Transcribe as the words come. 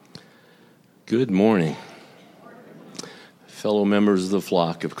Good morning, fellow members of the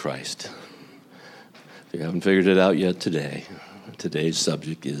flock of Christ. If you haven't figured it out yet today, today's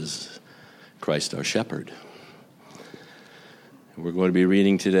subject is Christ our Shepherd. We're going to be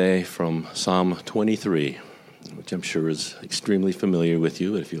reading today from Psalm 23, which I'm sure is extremely familiar with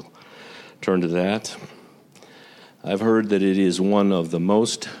you, if you'll turn to that. I've heard that it is one of the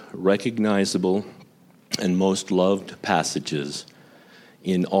most recognizable and most loved passages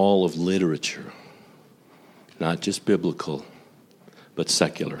in all of literature, not just biblical, but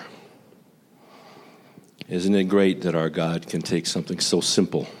secular. Isn't it great that our God can take something so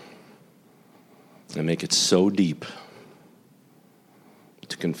simple and make it so deep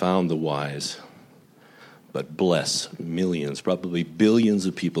to confound the wise, but bless millions, probably billions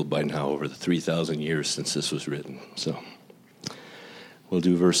of people by now over the 3,000 years since this was written. So we'll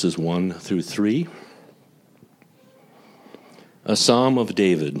do verses 1 through 3. A Psalm of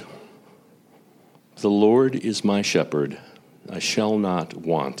David. The Lord is my shepherd, I shall not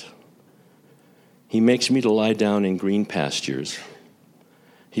want. He makes me to lie down in green pastures.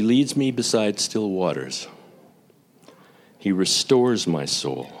 He leads me beside still waters. He restores my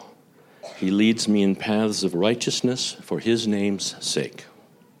soul. He leads me in paths of righteousness for his name's sake.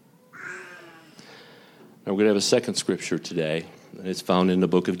 Now we're going to have a second scripture today. It's found in the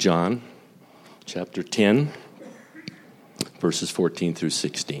book of John, chapter 10. Verses 14 through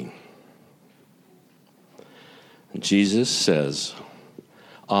 16. Jesus says,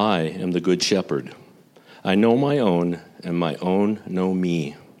 I am the good shepherd. I know my own, and my own know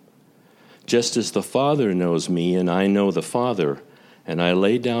me. Just as the Father knows me, and I know the Father, and I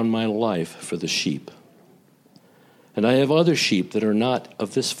lay down my life for the sheep. And I have other sheep that are not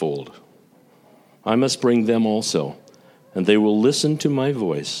of this fold. I must bring them also, and they will listen to my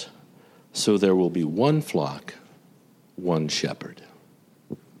voice, so there will be one flock, one shepherd.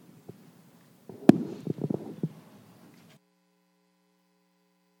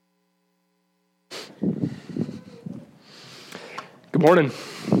 Good morning.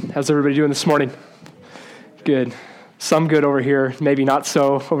 How's everybody doing this morning? Good. Some good over here, maybe not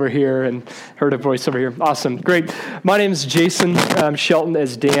so over here, and heard a voice over here. Awesome. Great. My name is Jason Shelton,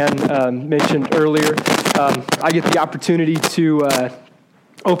 as Dan mentioned earlier. I get the opportunity to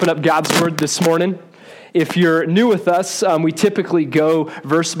open up God's Word this morning. If you're new with us, we typically go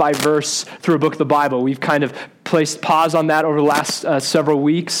verse by verse through a book of the Bible. We've kind of placed pause on that over the last several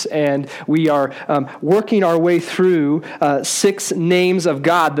weeks, and we are working our way through 6 names of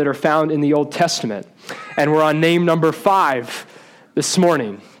God that are found in the Old Testament. And we're on name number 5 this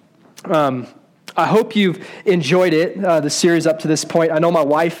morning. I hope you've enjoyed it, the series up to this point. I know my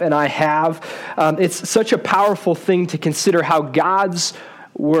wife and I have. It's such a powerful thing to consider how God's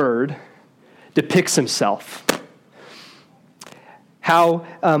Word depicts himself. How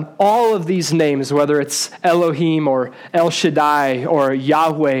all of these names, whether it's Elohim or El Shaddai or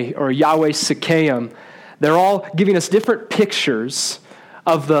Yahweh Sekayim, they're all giving us different pictures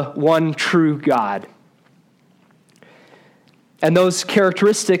of the one true God. And those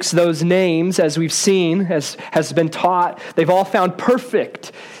characteristics, those names, as we've seen, as has been taught, they've all found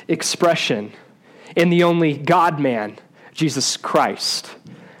perfect expression in the only God-man, Jesus Christ.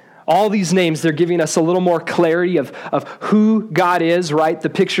 All these names, they're giving us a little more clarity of who God is, right? The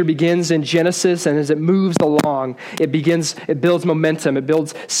picture begins in Genesis, and as it moves along, it builds momentum, it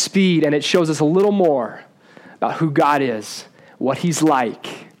builds speed, and it shows us a little more about who God is, what he's like.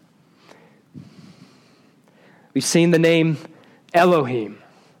 We've seen the name Elohim,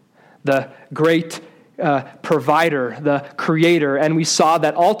 the great provider, the creator, and we saw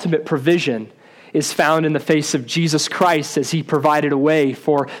that ultimate provision is found in the face of Jesus Christ as he provided a way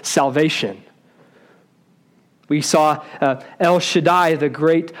for salvation. We saw El Shaddai, the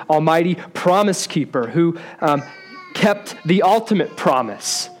great almighty promise keeper, who kept the ultimate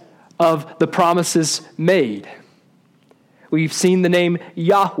promise of the promises made. We've seen the name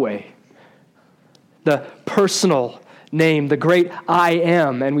Yahweh, the personal name, the great I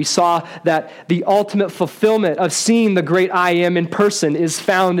am, and we saw that the ultimate fulfillment of seeing the great I am in person is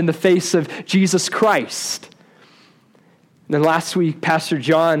found in the face of Jesus Christ. And then last week, Pastor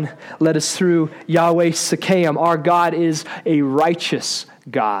John led us through Yahweh Sekayim. Our God is a righteous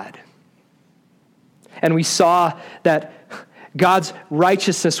God. And we saw that God's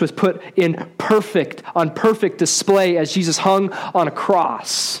righteousness was put on perfect display as Jesus hung on a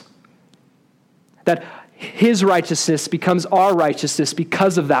cross. That his righteousness becomes our righteousness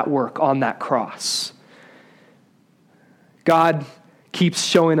because of that work on that cross. God keeps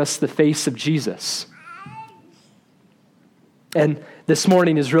showing us the face of Jesus. And this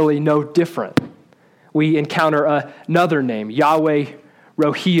morning is really no different. We encounter another name, Yahweh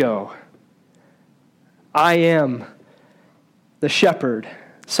Rohio, I am the shepherd.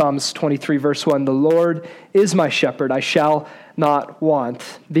 Psalms 23, verse 1, the Lord is my shepherd, I shall not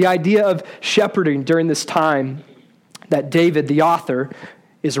want. The idea of shepherding during this time that David, the author,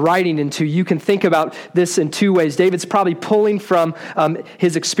 is writing into, you can think about this in two ways. David's probably pulling from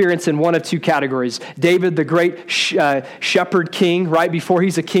his experience in one of two categories. David, the great shepherd king, right? Before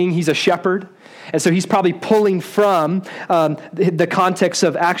he's a king, he's a shepherd. And so he's probably pulling from the context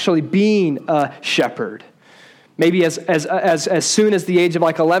of actually being a shepherd. Maybe as soon as the age of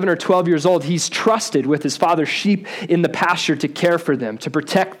like 11 or 12 years old, he's trusted with his father's sheep in the pasture to care for them, to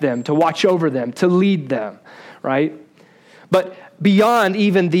protect them, to watch over them, to lead them, right? But beyond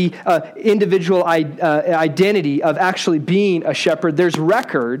even the individual identity of actually being a shepherd, there's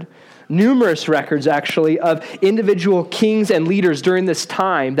numerous records actually, of individual kings and leaders during this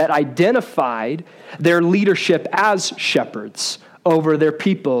time that identified their leadership as shepherds over their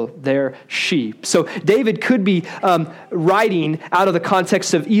people, their sheep. So David could be writing out of the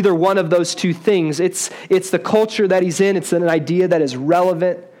context of either one of those two things. It's the culture that he's in. It's an idea that is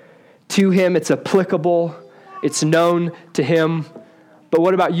relevant to him. It's applicable. It's known to him. But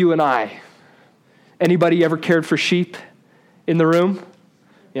what about you and I? Anybody ever cared for sheep in the room?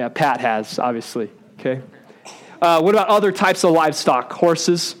 Yeah, Pat has, obviously. Okay. What about other types of livestock?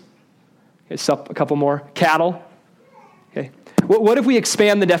 Horses? Okay, a couple more. Cattle? Okay. What if we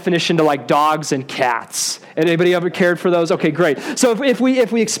expand the definition to like dogs and cats? Anybody ever cared for those? Okay, great. So if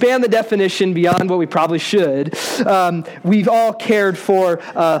we expand the definition beyond what we probably should, we've all cared for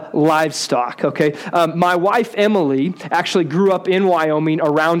livestock, okay? My wife, Emily, actually grew up in Wyoming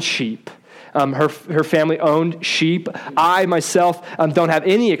around sheep. Her family owned sheep. I, myself, don't have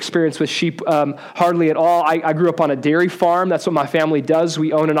any experience with sheep hardly at all. I grew up on a dairy farm. That's what my family does.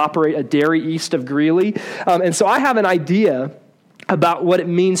 We own and operate a dairy east of Greeley. And so I have an idea about what it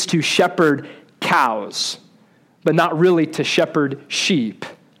means to shepherd cows, but not really to shepherd sheep.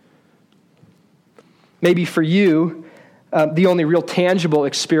 Maybe for you, the only real tangible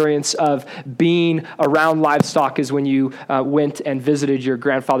experience of being around livestock is when you went and visited your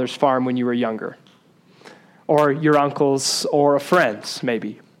grandfather's farm when you were younger, or your uncle's, or a friend's,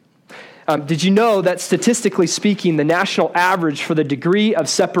 maybe. Did you know that statistically speaking, the national average for the degree of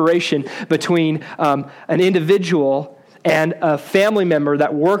separation between an individual and a family member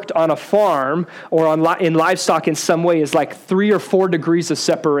that worked on a farm or in livestock in some way is like 3 or 4 degrees of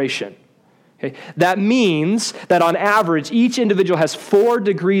separation? Okay. That means that on average, each individual has 4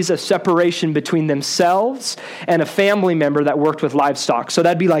 degrees of separation between themselves and a family member that worked with livestock. So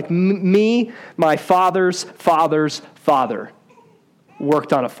that'd be like me, my father's father's father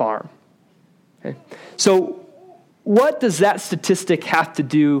worked on a farm. Okay. So what does that statistic have to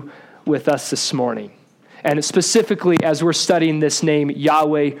do with us this morning? And specifically as we're studying this name,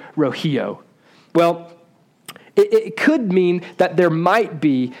 Yahweh Rohio. Well, it could mean that there might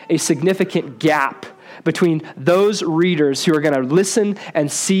be a significant gap between those readers who are going to listen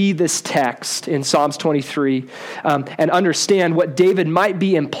and see this text in Psalms 23 and understand what David might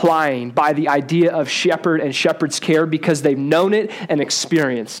be implying by the idea of shepherd and shepherd's care because they've known it and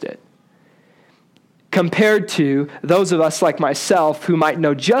experienced it, compared to those of us like myself who might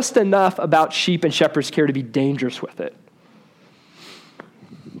know just enough about sheep and shepherd's care to be dangerous with it.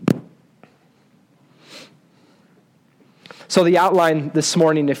 So the outline this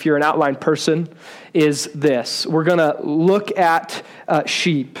morning, if you're an outline person, is this. We're going to look at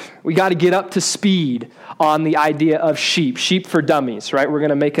sheep. We got to get up to speed on the idea of sheep for dummies, right? We're going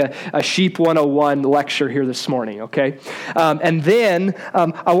to make a Sheep 101 lecture here this morning, okay? And then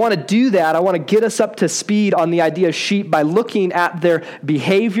I want to do that. I want to get us up to speed on the idea of sheep by looking at their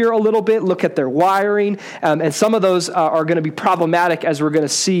behavior a little bit, look at their wiring, and some of those are going to be problematic as we're going to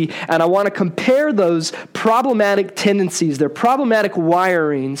see. And I want to compare those problematic tendencies, their problematic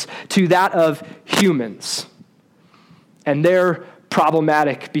wirings, to that of humans and their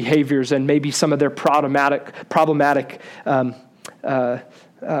problematic behaviors and maybe some of their problematic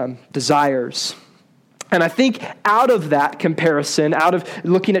desires. And I think out of that comparison, out of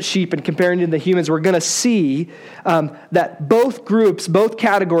looking at sheep and comparing to the humans, we're going to see that both groups, both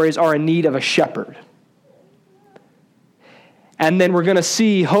categories are in need of a shepherd. And then we're going to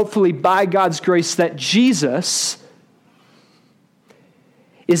see, hopefully by God's grace, that Jesus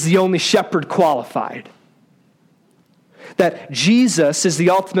is the only shepherd qualified. That Jesus is the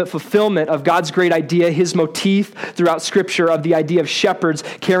ultimate fulfillment of God's great idea, his motif throughout Scripture of the idea of shepherds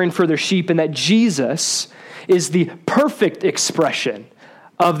caring for their sheep, and that Jesus is the perfect expression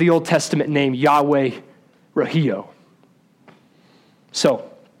of the Old Testament name, Yahweh Rohio.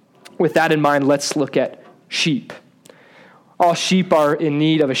 So, with that in mind, let's look at sheep. All sheep are in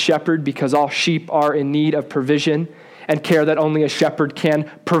need of a shepherd because all sheep are in need of provision and care that only a shepherd can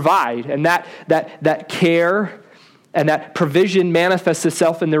provide. And that care and that provision manifests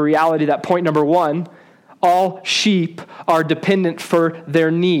itself in the reality that point number one, all sheep are dependent for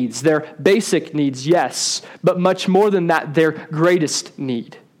their needs, their basic needs, yes, but much more than that, their greatest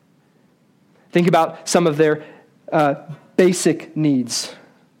need. Think about some of their basic needs.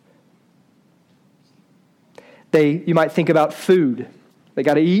 You might think about food. They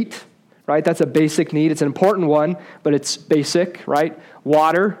got to eat, right? That's a basic need. It's an important one, but it's basic, right?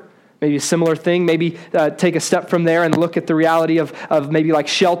 Water, maybe a similar thing. Maybe take a step from there and look at the reality of maybe like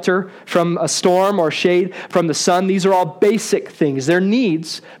shelter from a storm or shade from the sun. These are all basic things. They're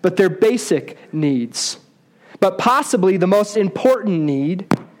needs, but they're basic needs. But possibly the most important need,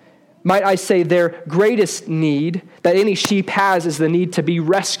 might I say their greatest need that any sheep has, is the need to be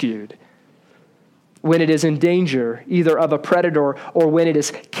rescued when it is in danger, either of a predator or when it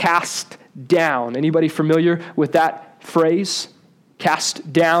is cast down. Anybody familiar with that phrase?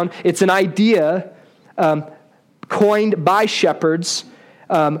 Cast down. It's an idea coined by shepherds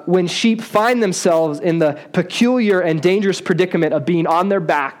when sheep find themselves in the peculiar and dangerous predicament of being on their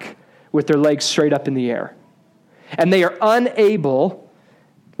back with their legs straight up in the air. And they are unable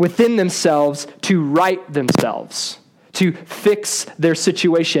within themselves to right themselves, to fix their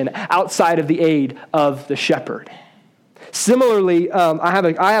situation outside of the aid of the shepherd. Similarly,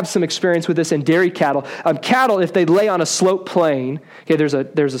 I have some experience with this in dairy cattle. Cattle, if they lay on a slope plain, okay, there's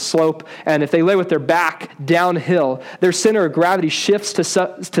a slope, and if they lay with their back downhill, their center of gravity shifts to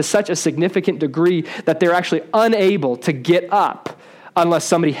such a significant degree that they're actually unable to get up unless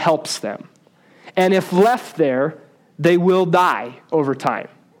somebody helps them. And if left there, they will die over time.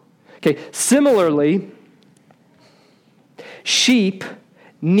 Okay, similarly, sheep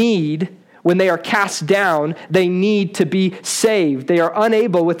need, when they are cast down, they need to be saved. They are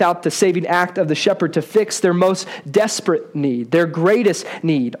unable, without the saving act of the shepherd, to fix their most desperate need, their greatest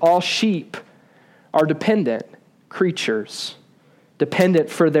need. All sheep are dependent creatures, dependent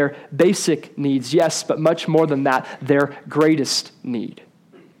for their basic needs, yes, but much more than that, their greatest need.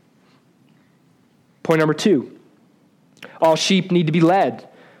 Point number 2, all sheep need to be led.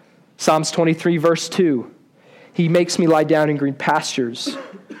 Psalms 23, verse 2. He makes me lie down in green pastures.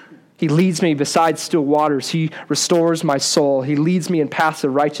 He leads me beside still waters. He restores my soul. He leads me in paths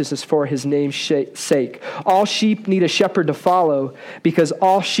of righteousness for his name's sake. All sheep need a shepherd to follow because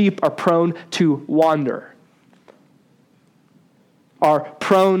all sheep are prone to wander, are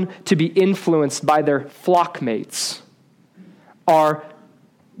prone to be influenced by their flock mates, are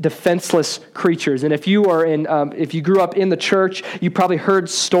defenseless creatures. And if you grew up in the church, you probably heard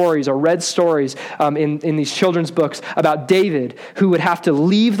stories or read stories in these children's books about David, who would have to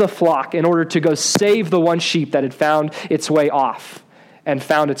leave the flock in order to go save the one sheep that had found its way off and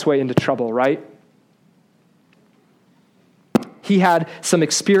found its way into trouble, right? He had some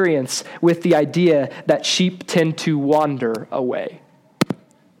experience with the idea that sheep tend to wander away.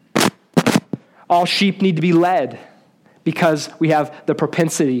 All sheep need to be led, because we have the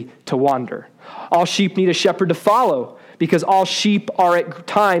propensity to wander. All sheep need a shepherd to follow, because all sheep are at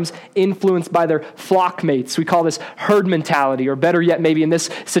times influenced by their flock mates. We call this herd mentality, or better yet, maybe in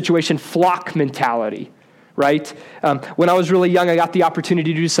this situation, flock mentality, right? When I was really young, I got the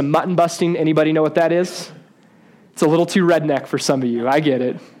opportunity to do some mutton busting. Anybody know what that is? It's a little too redneck for some of you. I get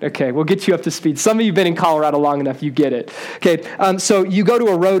it. Okay, we'll get you up to speed. Some of you have been in Colorado long enough, you get it. Okay, so you go to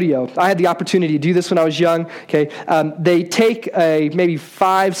a rodeo. I had the opportunity to do this when I was young. Okay, they take a maybe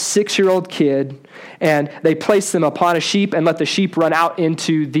 5-6-year-old kid and they place them upon a sheep and let the sheep run out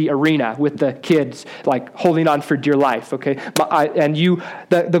into the arena with the kids like holding on for dear life. Okay,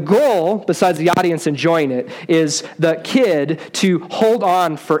 the goal, besides the audience enjoying it, is the kid to hold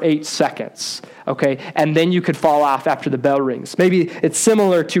on for 8 seconds. Okay, and then you could fall off after the bell rings. Maybe it's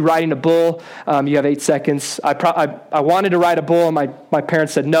similar to riding a bull. You have 8 seconds. I wanted to ride a bull, and my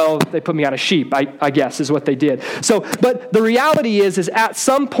parents said no. They put me on a sheep, I guess, is what they did. So, but the reality is at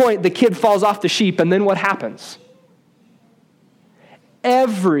some point the kid falls off the sheep, and then what happens?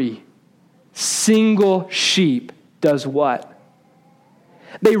 Every single sheep does what?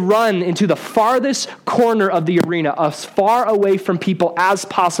 They run into the farthest corner of the arena, as far away from people as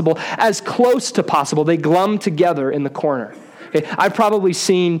possible, as close to possible. They glum together in the corner. Okay, I've probably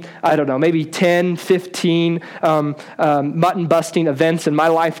seen, maybe 10, 15 mutton busting events in my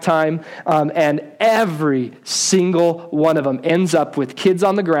lifetime, and every single one of them ends up with kids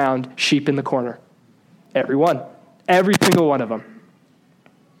on the ground, sheep in the corner. Every single one of them.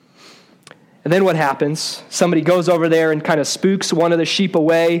 And then what happens? Somebody goes over there and kind of spooks one of the sheep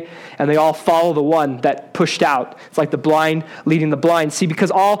away, and they all follow the one that pushed out. It's like the blind leading the blind. See,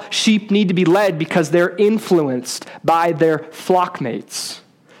 because all sheep need to be led because they're influenced by their flock mates.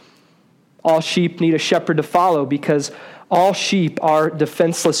 All sheep need a shepherd to follow because all sheep are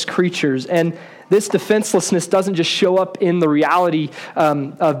defenseless creatures. And this defenselessness doesn't just show up in the reality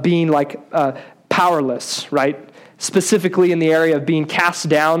of being powerless, right? Specifically in the area of being cast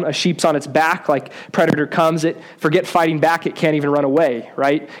down, a sheep's on its back, like predator comes, forget fighting back, it can't even run away,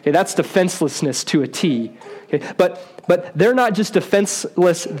 right? Okay, that's defenselessness to a T. Okay, but they're not just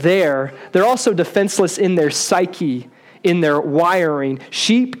defenseless there, they're also defenseless in their psyche, in their wiring.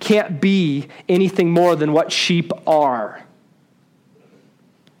 Sheep can't be anything more than what sheep are.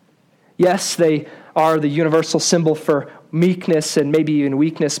 Yes, they are the universal symbol for meekness and maybe even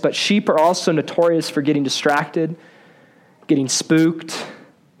weakness, but sheep are also notorious for getting distracted, getting spooked.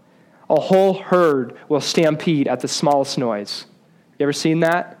 A whole herd will stampede at the smallest noise. You ever seen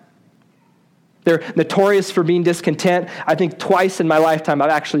that? They're notorious for being discontent. I think twice in my lifetime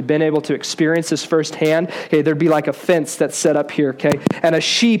I've actually been able to experience this firsthand. Okay, there'd be like a fence that's set up here, okay? And a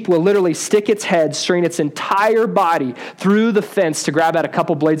sheep will literally stick its head, strain its entire body through the fence to grab at a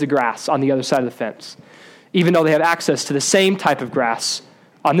couple blades of grass on the other side of the fence, even though they have access to the same type of grass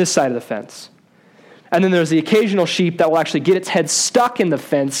on this side of the fence. And then there's the occasional sheep that will actually get its head stuck in the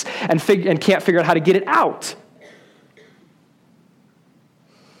fence and can't figure out how to get it out.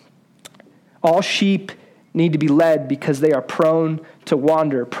 All sheep need to be led because they are prone to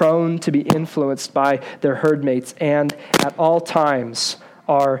wander, prone to be influenced by their herd mates, and at all times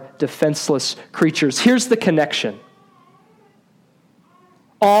are defenseless creatures. Here's the connection.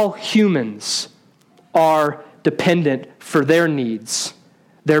 All humans are dependent for their needs,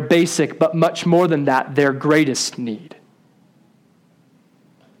 their basic, but much more than that, their greatest need.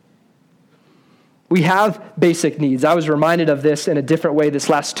 We have basic needs. I was reminded of this in a different way this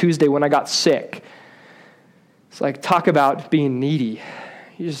last Tuesday when I got sick. It's like, talk about being needy.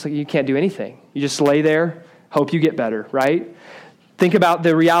 You can't do anything. You just lay there, hope you get better, right? Think about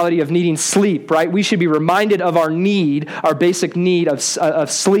the reality of needing sleep, right? We should be reminded of our need, our basic need of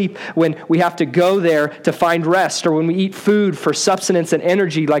sleep when we have to go there to find rest, or when we eat food for sustenance and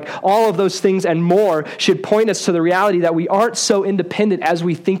energy. Like, all of those things and more should point us to the reality that we aren't so independent as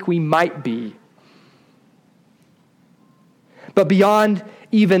we think we might be. But beyond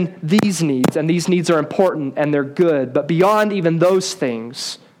even these needs, and these needs are important and they're good, but beyond even those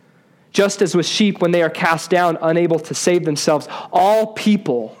things, just as with sheep when they are cast down, unable to save themselves, all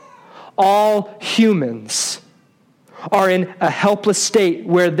people, all humans are in a helpless state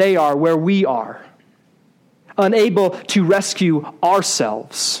where they are, where we are, unable to rescue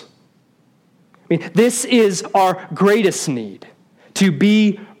ourselves. I mean, this is our greatest need, to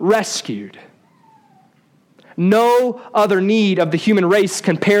be rescued. No other need of the human race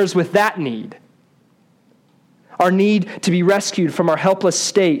compares with that need. Our need to be rescued from our helpless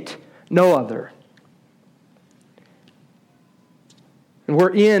state, no other. And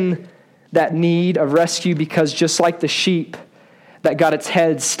we're in that need of rescue because just like the sheep that got its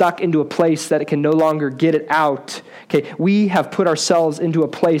head stuck into a place that it can no longer get it out, okay, we have put ourselves into a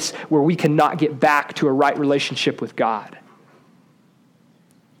place where we cannot get back to a right relationship with God.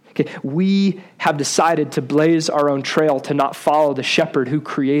 Okay, we have decided to blaze our own trail, to not follow the shepherd who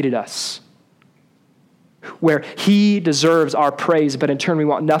created us, where he deserves our praise, but in turn we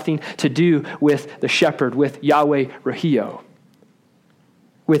want nothing to do with the shepherd, with Yahweh Rahio,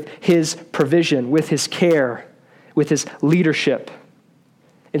 with his provision, with his care, with his leadership.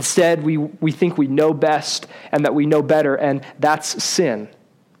 Instead, we think we know best and that we know better, and that's sin.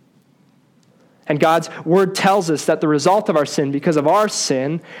 And God's word tells us that the result of our sin, because of our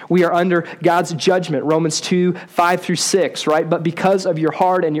sin, we are under God's judgment. Romans 2:5-6, right? But because of your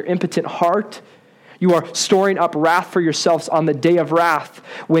hard and your impotent heart, you are storing up wrath for yourselves on the day of wrath.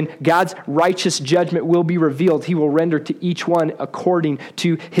 When God's righteous judgment will be revealed, he will render to each one according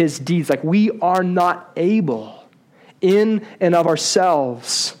to his deeds. Like, we are not able in and of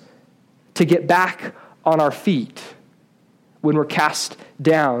ourselves to get back on our feet when we're cast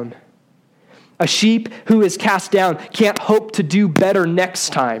down. A sheep who is cast down can't hope to do better next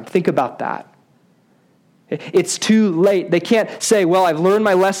time. Think about that. It's too late. They can't say, well, I've learned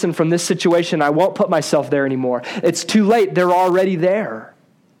my lesson from this situation. I won't put myself there anymore. It's too late. They're already there.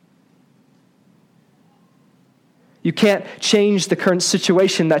 You can't change the current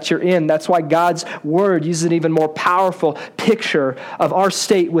situation that you're in. That's why God's word uses an even more powerful picture of our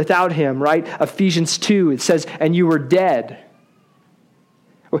state without him, right? Ephesians 2, it says, and you were dead.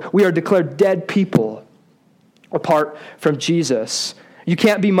 We are declared dead people apart from Jesus. You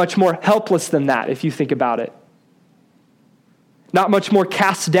can't be much more helpless than that if you think about it. Not much more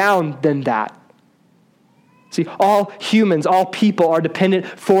cast down than that. See, all humans, all people are dependent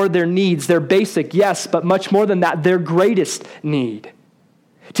for their needs. They're basic, yes, but much more than that, their greatest need.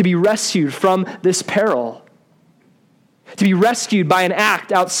 To be rescued from this peril. To be rescued by an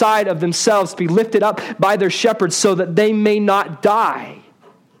act outside of themselves, to be lifted up by their shepherd so that they may not die.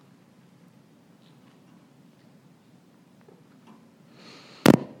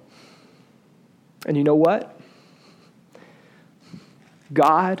 And you know what?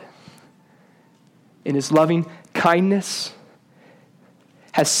 God, in his loving kindness,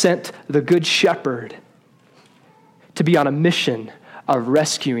 has sent the Good Shepherd to be on a mission of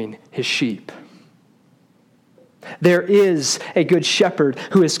rescuing his sheep. There is a Good Shepherd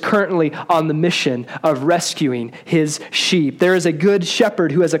who is currently on the mission of rescuing his sheep. There is a Good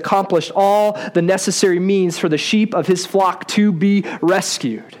Shepherd who has accomplished all the necessary means for the sheep of his flock to be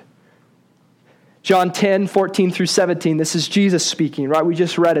rescued. John 10, 14 through 17, this is Jesus speaking, right? We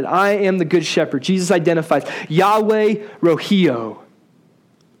just read it. I am the Good Shepherd. Jesus identifies Yahweh Rohio.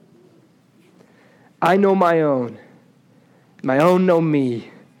 I know my own know me.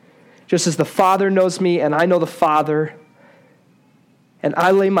 Just as the Father knows me and I know the Father, and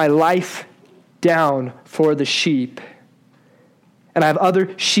I lay my life down for the sheep. And I have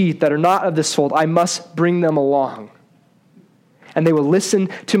other sheep that are not of this fold. I must bring them along. And they will listen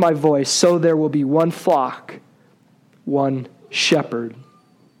to my voice, so there will be one flock, one shepherd.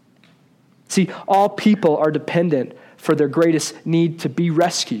 See, all people are dependent for their greatest need to be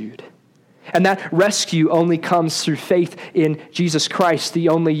rescued. And that rescue only comes through faith in Jesus Christ, the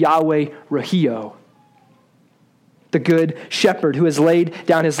only Yahweh Rohio, the Good Shepherd who has laid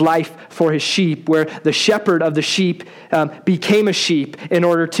down his life for his sheep, where the shepherd of the sheep became a sheep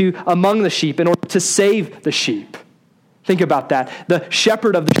among the sheep, in order to save the sheep. Think about that. The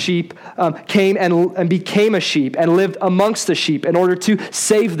shepherd of the sheep came and became a sheep and lived amongst the sheep in order to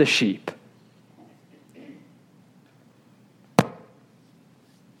save the sheep.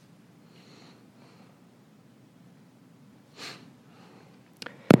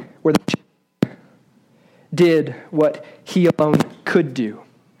 Where the shepherd did what he alone could do.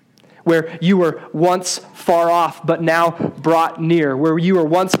 Where you were once far off, but now brought near. Where you were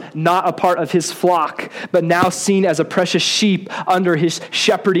once not a part of his flock, but now seen as a precious sheep under his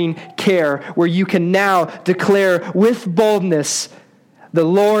shepherding care. Where you can now declare with boldness, the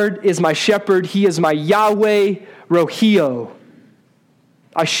Lord is my shepherd, he is my Yahweh Rohio.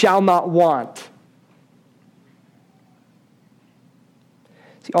 I shall not want.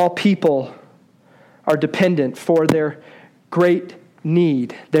 See, all people are dependent for their great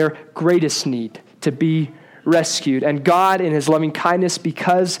need, their greatest need, to be rescued. And God, in his loving kindness,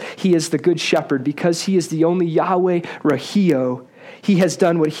 because he is the Good Shepherd, because he is the only Yahweh Rohio, he has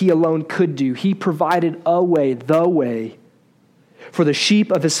done what he alone could do. He provided a way, the way, for the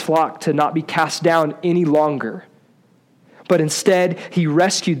sheep of his flock to not be cast down any longer. But instead, he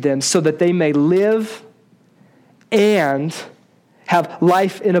rescued them so that they may live and have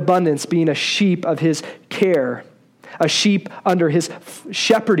life in abundance, being a sheep of his care. A sheep under his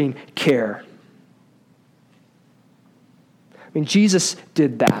shepherding care. I mean, Jesus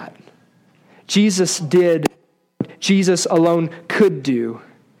did that. Jesus did what Jesus alone could do.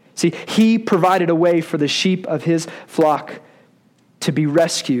 See, he provided a way for the sheep of his flock to be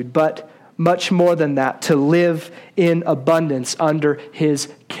rescued, but much more than that, to live in abundance under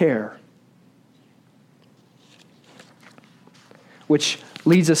his care. Which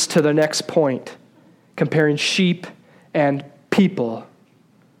leads us to the next point, comparing sheep and people.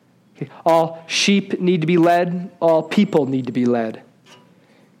 All sheep need to be led. All people need to be led.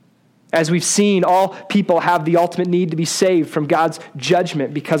 As we've seen, all people have the ultimate need to be saved from God's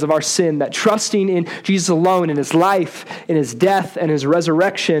judgment because of our sin. That trusting in Jesus alone, in his life, in his death, and his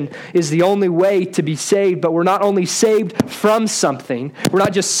resurrection is the only way to be saved. But we're not only saved from something. We're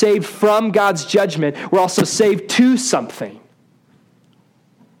not just saved from God's judgment. We're also saved to something.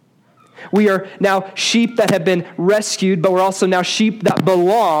 We are now sheep that have been rescued, but we're also now sheep that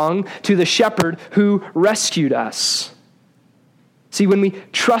belong to the shepherd who rescued us. See, when we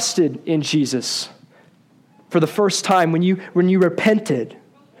trusted in Jesus for the first time, when you repented,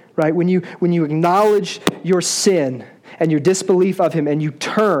 right? When you acknowledged your sin and your disbelief of him and you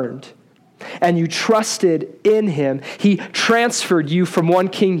turned and you trusted in him, he transferred you from one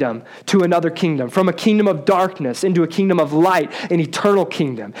kingdom to another kingdom, from a kingdom of darkness into a kingdom of light, an eternal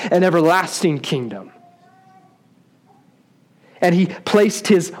kingdom, an everlasting kingdom. And he placed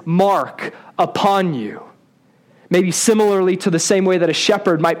his mark upon you, Maybe similarly to the same way that a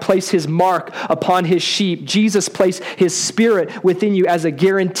shepherd might place his mark upon his sheep, Jesus placed his Spirit within you as a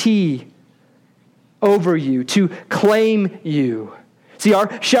guarantee over you, to claim you. See,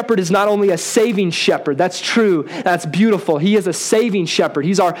 our shepherd is not only a saving shepherd. That's true. That's beautiful. He is a saving shepherd.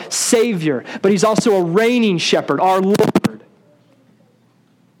 He's our Savior. But he's also a reigning shepherd, our Lord.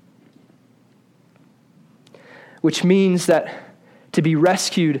 Which means that to be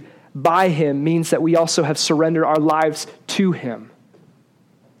rescued by him means that we also have surrendered our lives to him,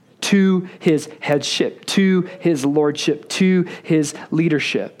 to his headship, to his lordship, to his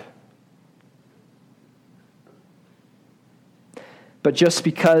leadership. But just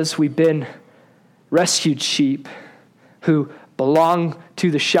because we've been rescued sheep who belong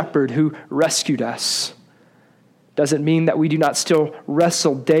to the shepherd who rescued us, doesn't mean that we do not still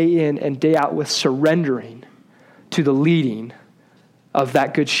wrestle day in and day out with surrendering to the leading of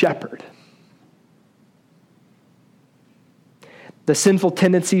that good shepherd. The sinful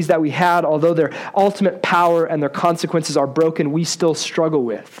tendencies that we had, although their ultimate power and their consequences are broken, we still struggle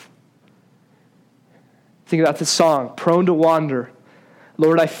with. Think about this song, prone to wander.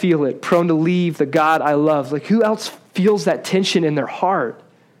 Lord, I feel it. Prone to leave the God I love. Like, who else feels that tension in their heart?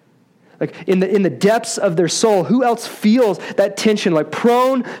 Like, in the depths of their soul, who else feels that tension? Like,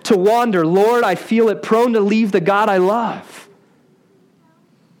 prone to wander. Lord, I feel it. Prone to leave the God I love.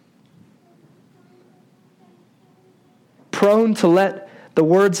 Prone to let the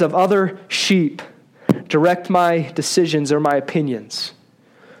words of other sheep direct my decisions or my opinions.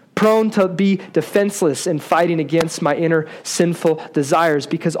 Prone to be defenseless in fighting against my inner sinful desires,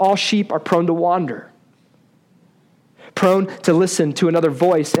 because all sheep are prone to wander. Prone to listen to another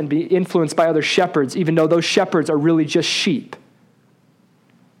voice and be influenced by other shepherds, even though those shepherds are really just sheep.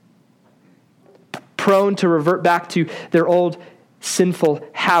 Prone to revert back to their old sinful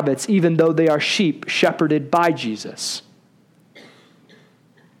habits, even though they are sheep shepherded by Jesus.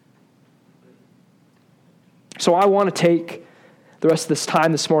 So I want to take the rest of this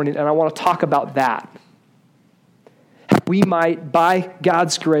time this morning, and I want to talk about that. How we might, by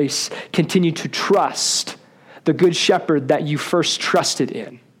God's grace, continue to trust the good shepherd that you first trusted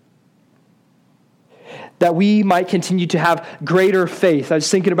in. That we might continue to have greater faith. I was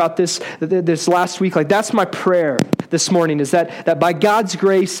thinking about this last week. Like, that's my prayer this morning, is that by God's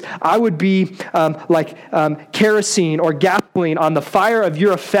grace, I would be like kerosene or gasoline on the fire of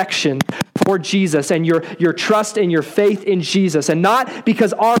your affection for Jesus and your trust and your faith in Jesus. And not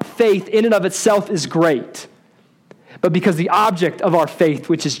because our faith in and of itself is great, but because the object of our faith,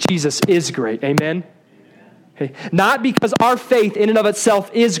 which is Jesus, is great. Amen? Okay. Not because our faith in and of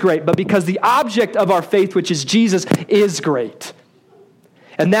itself is great, but because the object of our faith, which is Jesus, is great.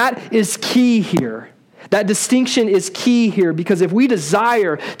 And that is key here. That distinction is key here, because if we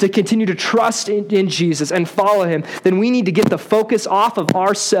desire to continue to trust in Jesus and follow him, then we need to get the focus off of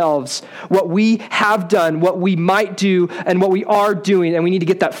ourselves, what we have done, what we might do, and what we are doing, and we need to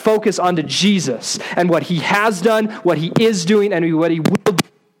get that focus onto Jesus and what he has done, what he is doing, and what he will do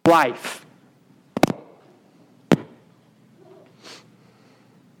in life.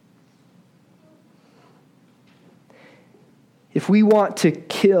 If we want to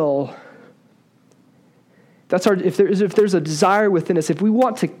kill, if there's a desire within us, if we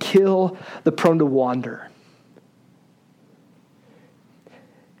want to kill the prone to wander,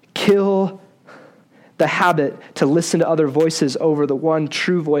 kill the habit to listen to other voices over the one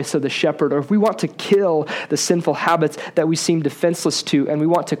true voice of the shepherd, or if we want to kill the sinful habits that we seem defenseless to and we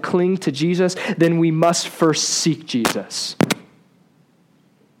want to cling to Jesus, then we must first seek Jesus.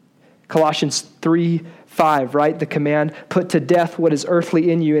 Colossians 3:5, right? The command, put to death what is earthly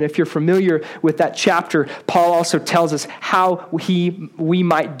in you. And if you're familiar with that chapter, Paul also tells us how we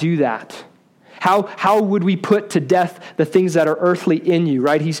might do that. How would we put to death the things that are earthly in you,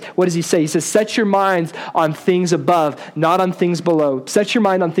 right? What does he say? He says, set your minds on things above, not on things below. Set your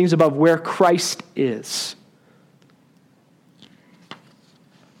mind on things above where Christ is.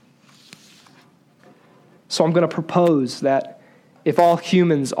 So I'm going to propose that if all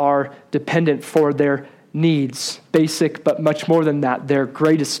humans are dependent for their needs, basic, but much more than that, their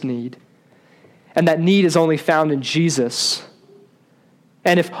greatest need, and that need is only found in Jesus,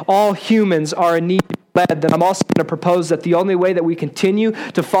 and if all humans are in need led, then I'm also going to propose that the only way that we continue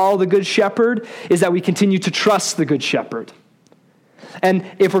to follow the Good Shepherd is that we continue to trust the Good Shepherd. And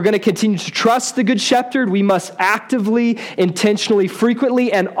if we're going to continue to trust the Good Shepherd, we must actively, intentionally,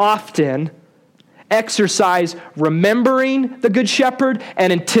 frequently, and often exercise remembering the Good Shepherd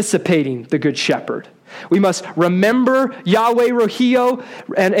and anticipating the Good Shepherd. We must remember Yahweh Rohio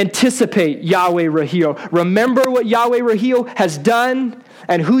and anticipate Yahweh Rohio. Remember what Yahweh Rohio has done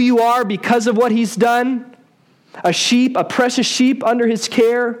and who you are because of what he's done. a sheep, a precious sheep under his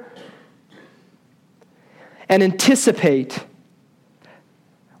care, and anticipate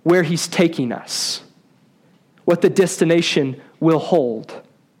where he's taking us, what the destination will hold,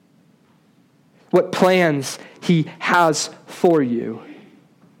 what plans he has for you.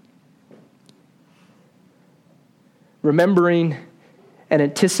 Remembering and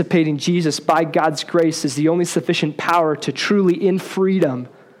anticipating Jesus by God's grace is the only sufficient power to truly, in freedom,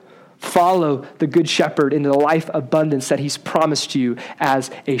 follow the Good Shepherd into the life abundance that he's promised you as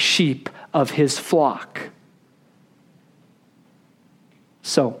a sheep of his flock.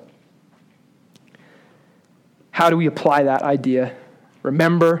 So, how do we apply that idea?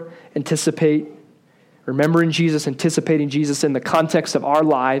 Remember, anticipate, remembering Jesus, anticipating Jesus in the context of our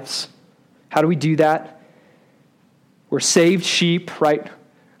lives. How do we do that? We're saved sheep, right?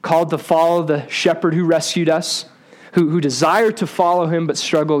 Called to follow the shepherd who rescued us, who desire to follow him but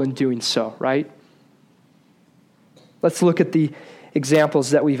struggle in doing so, right? Let's look at the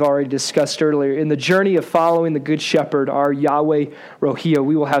examples that we've already discussed earlier. In the journey of following the Good Shepherd, our Yahweh Rohio,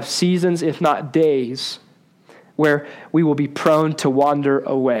 we will have seasons, if not days, where we will be prone to wander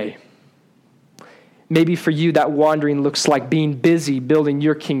away. Maybe for you, that wandering looks like being busy building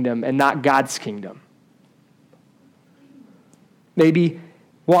your kingdom and not God's kingdom. Maybe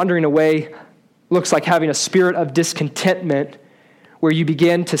wandering away looks like having a spirit of discontentment where you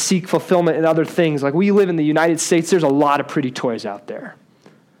begin to seek fulfillment in other things. Like, we live in the United States, there's a lot of pretty toys out there.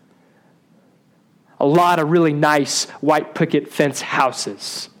 A lot of really nice white picket fence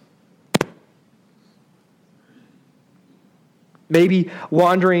houses. Maybe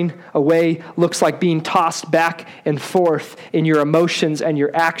wandering away looks like being tossed back and forth in your emotions and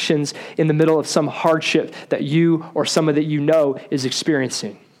your actions in the middle of some hardship that you or someone that you know is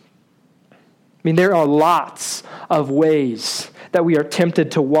experiencing. I mean, there are lots of ways that we are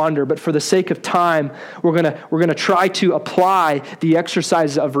tempted to wander, but for the sake of time, we're gonna try to apply the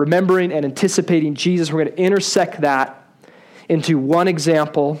exercise of remembering and anticipating Jesus. We're going to intersect that into one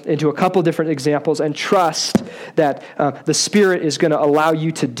example, into a couple different examples, and trust that the Spirit is going to allow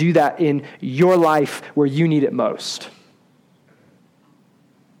you to do that in your life where you need it most.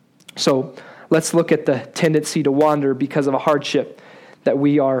 So let's look at the tendency to wander because of a hardship that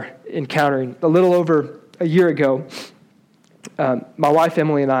we are encountering. A little over a year ago, my wife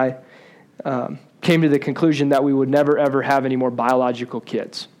Emily and I came to the conclusion that we would never ever have any more biological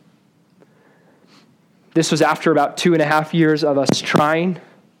kids. This was after about 2.5 years of us trying,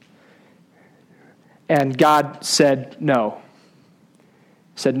 and God said no.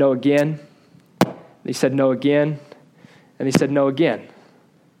 He said no again. He said no again, and he said no again.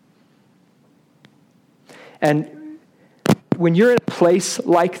 And when you're in a place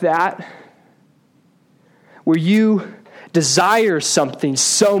like that, where you desire something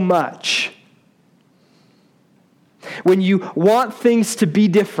so much, when you want things to be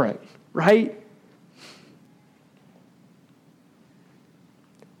different, right?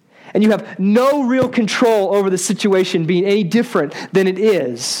 And you have no real control over the situation being any different than it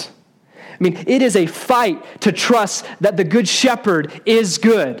is. I mean, it is a fight to trust that the Good Shepherd is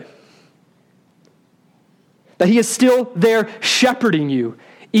good. That he is still there shepherding you,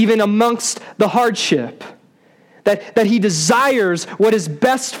 even amongst the hardship. That he desires what is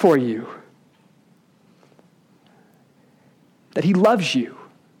best for you. That he loves you.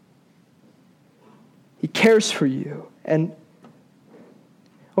 He cares for you. And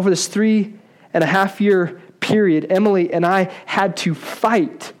over this 3.5-year period, Emily and I had to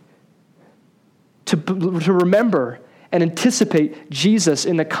fight to remember and anticipate Jesus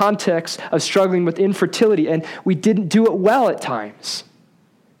in the context of struggling with infertility, and we didn't do it well at times.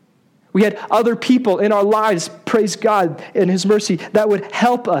 We had other people in our lives, praise God in his mercy, that would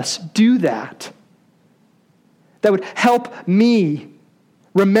help us do that. That would help me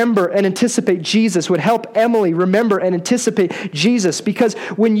remember and anticipate Jesus, would help Emily remember and anticipate Jesus. Because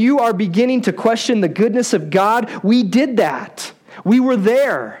when you are beginning to question the goodness of God, we did that. We were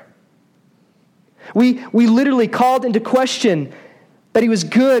there. We literally called into question that he was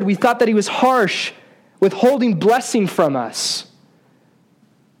good. We thought that he was harsh, withholding blessing from us.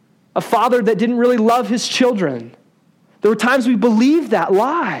 A father that didn't really love his children. There were times we believed that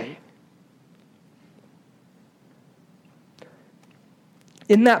lie.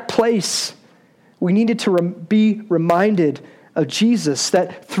 In that place, we needed to be reminded of Jesus,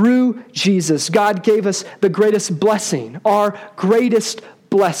 that through Jesus, God gave us the greatest blessing, our greatest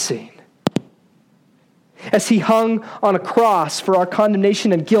blessing. As he hung on a cross for our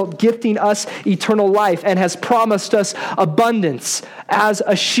condemnation and guilt, gifting us eternal life, and has promised us abundance as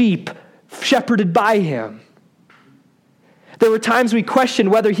a sheep shepherded by him. There were times we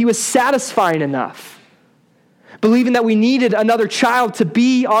questioned whether he was satisfying enough, believing that we needed another child to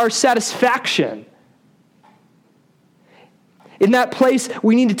be our satisfaction. In that place,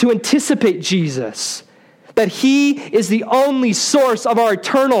 we needed to anticipate Jesus, that he is the only source of our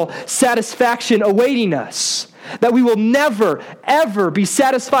eternal satisfaction awaiting us, that we will never, ever be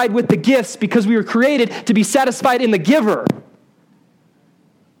satisfied with the gifts because we were created to be satisfied in the giver.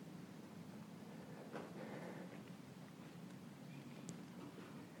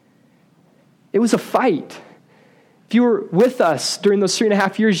 It was a fight. If you were with us during those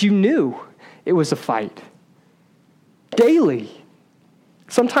 3.5 years, you knew it was a fight. Daily.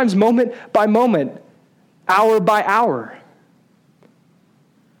 Sometimes moment by moment, hour by hour.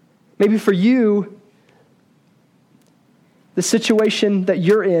 Maybe for you, the situation that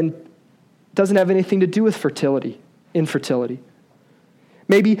you're in doesn't have anything to do with infertility.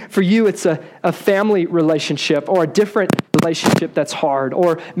 Maybe for you, it's a family relationship or a different relationship that's hard.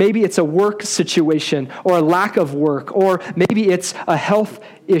 Or maybe it's a work situation or a lack of work. Or maybe it's a health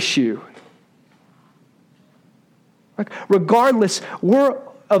issue. Regardless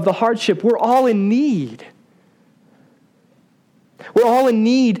of the hardship, we're all in need. We're all in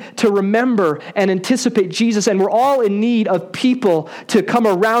need to remember and anticipate Jesus, and we're all in need of people to come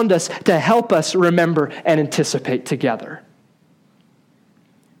around us to help us remember and anticipate together.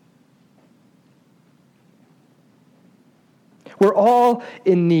 We're all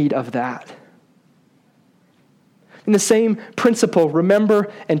in need of that. And the same principle,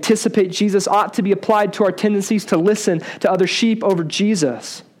 remember, anticipate Jesus, ought to be applied to our tendencies to listen to other sheep over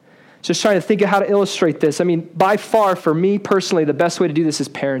Jesus. Just trying to think of how to illustrate this. I mean, by far, for me personally, the best way to do this is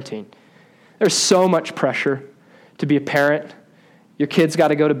parenting. There's so much pressure to be a parent. Your kids got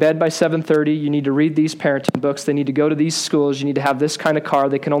to go to bed by 7:30. You need to read these parenting books. They need to go to these schools. You need to have this kind of car.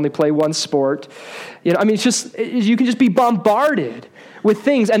 They can only play one sport. You can just be bombarded with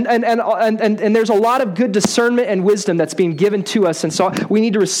things. And there's a lot of good discernment and wisdom that's being given to us. And so we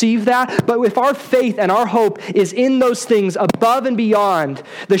need to receive that. But if our faith and our hope is in those things above and beyond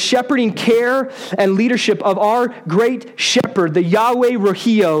the shepherding care and leadership of our great shepherd, the Yahweh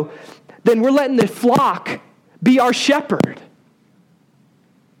Rohio, then we're letting the flock be our shepherd.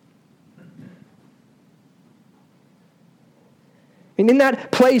 And in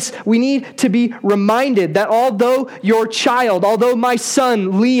that place, we need to be reminded that although my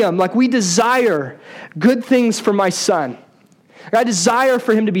son, Liam, we desire good things for my son. I desire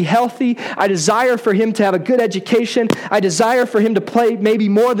for him to be healthy. I desire for him to have a good education. I desire for him to play maybe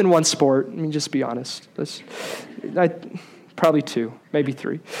more than one sport. I mean, just be honest. Probably 2, maybe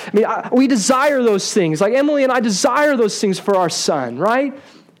 3. We desire those things. Like Emily and I desire those things for our son, right?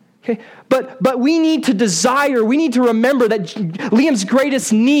 Okay, but we need to desire, we need to remember that Liam's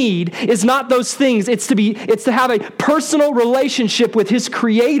greatest need is not those things. It's to have a personal relationship with his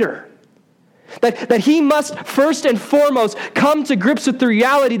Creator. That he must first and foremost come to grips with the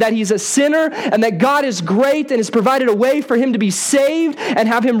reality that he's a sinner and that God is great and has provided a way for him to be saved and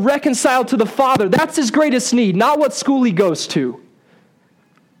have him reconciled to the Father. That's his greatest need, not what school he goes to.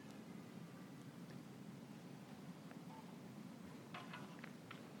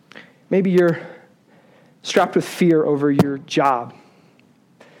 Maybe you're strapped with fear over your job.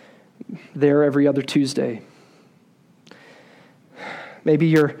 There every other Tuesday. Maybe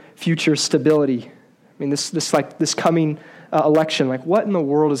your future stability. I mean, this coming election, what in the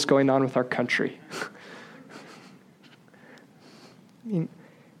world is going on with our country? And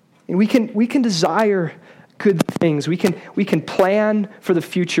we can desire good things. We can plan for the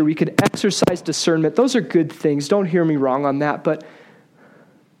future. We can exercise discernment. Those are good things. Don't hear me wrong on that, but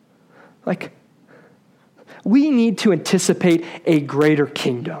we need to anticipate a greater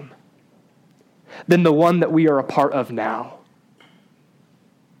kingdom than the one that we are a part of now.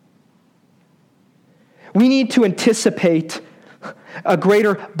 We need to anticipate a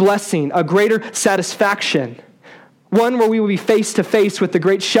greater blessing, a greater satisfaction, one where we will be face to face with the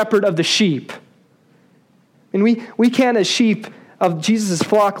great shepherd of the sheep. And we can, as sheep of Jesus'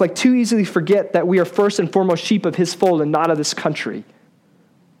 flock, too easily forget that we are first and foremost sheep of his fold and not of this country.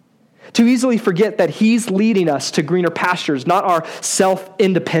 Too easily forget that he's leading us to greener pastures, not our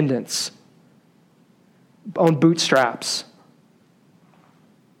self-independence, own bootstraps.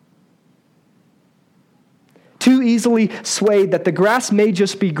 Too easily swayed that the grass may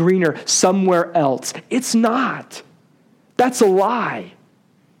just be greener somewhere else. It's not. That's a lie.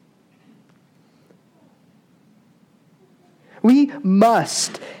 We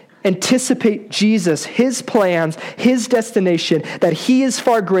must anticipate Jesus, his plans, his destination, that he is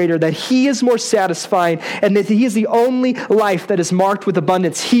far greater, that he is more satisfying, and that he is the only life that is marked with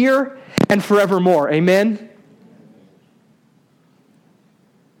abundance here and forevermore. Amen?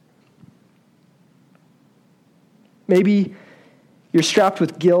 Maybe you're strapped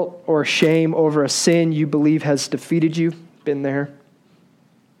with guilt or shame over a sin you believe has defeated you. Been there.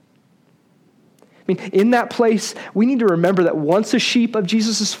 I mean, in that place, we need to remember that once a sheep of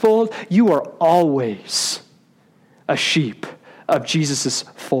Jesus' fold, you are always a sheep of Jesus'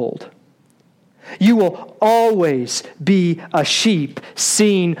 fold. You will always be a sheep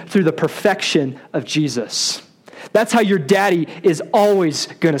seen through the perfection of Jesus. That's how your daddy is always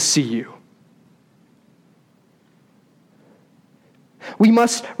going to see you. We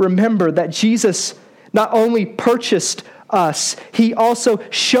must remember that Jesus not only purchased us, he also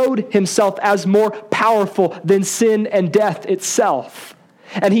showed himself as more powerful than sin and death itself.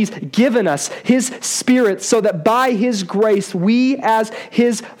 And he's given us his Spirit so that by his grace, we as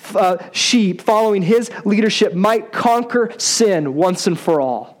his sheep following his leadership might conquer sin once and for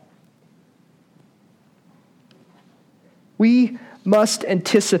all. We must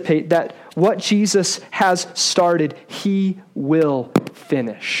anticipate that what Jesus has started, he will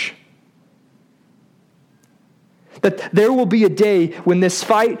finish. That there will be a day when this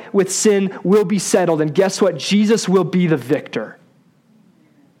fight with sin will be settled. And guess what? Jesus will be the victor.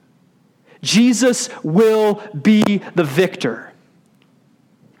 Jesus will be the victor.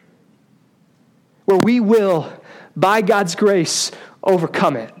 Where we will, by God's grace,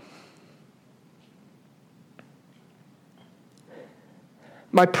 overcome it.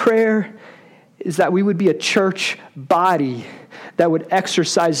 My prayer is that we would be a church body that would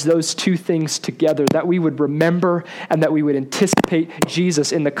exercise those two things together, that we would remember and that we would anticipate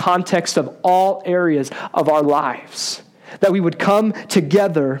Jesus in the context of all areas of our lives. That we would come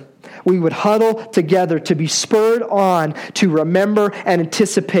together, we would huddle together to be spurred on to remember and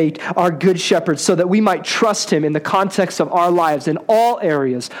anticipate our good shepherd so that we might trust him in the context of our lives, in all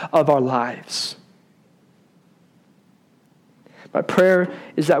areas of our lives. My prayer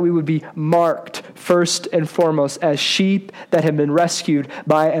is that we would be marked first and foremost as sheep that have been rescued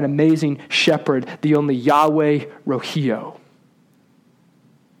by an amazing shepherd, the only Yahweh Rohio.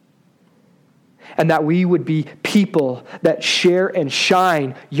 And that we would be people that share and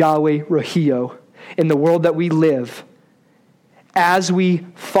shine Yahweh Rohio in the world that we live as we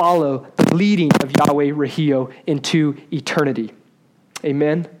follow the leading of Yahweh Rohio into eternity.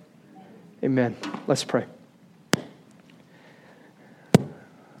 Amen? Amen. Let's pray.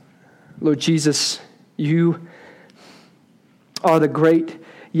 Lord Jesus, you are the great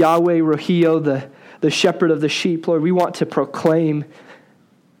Yahweh Rohio, the shepherd of the sheep. Lord, we want to proclaim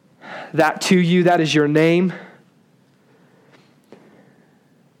that to you. That is your name.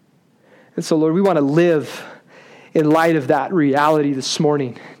 And so, Lord, we want to live in light of that reality this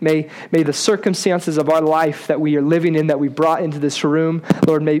morning. May the circumstances of our life that we are living in, that we brought into this room,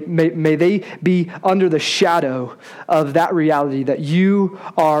 Lord, may they be under the shadow of that reality, that you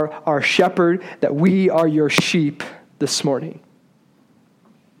are our shepherd, that we are your sheep this morning.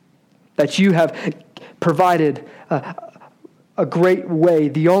 That you have provided a great way,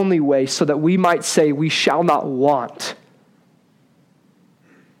 the only way, so that we might say we shall not want.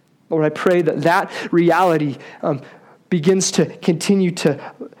 Lord, I pray that reality begins to continue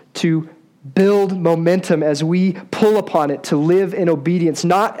to build momentum as we pull upon it to live in obedience,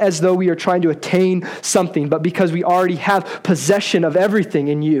 not as though we are trying to attain something, but because we already have possession of everything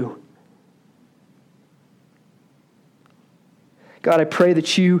in you. God, I pray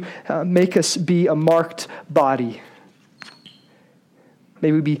that you make us be a marked body.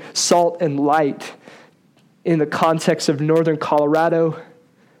 May we be salt and light in the context of northern Colorado,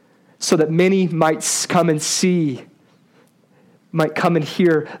 so that many might come and see, might come and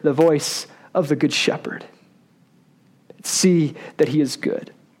hear the voice of the Good Shepherd. See that he is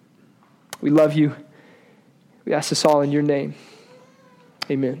good. We love you. We ask this all in your name. Amen.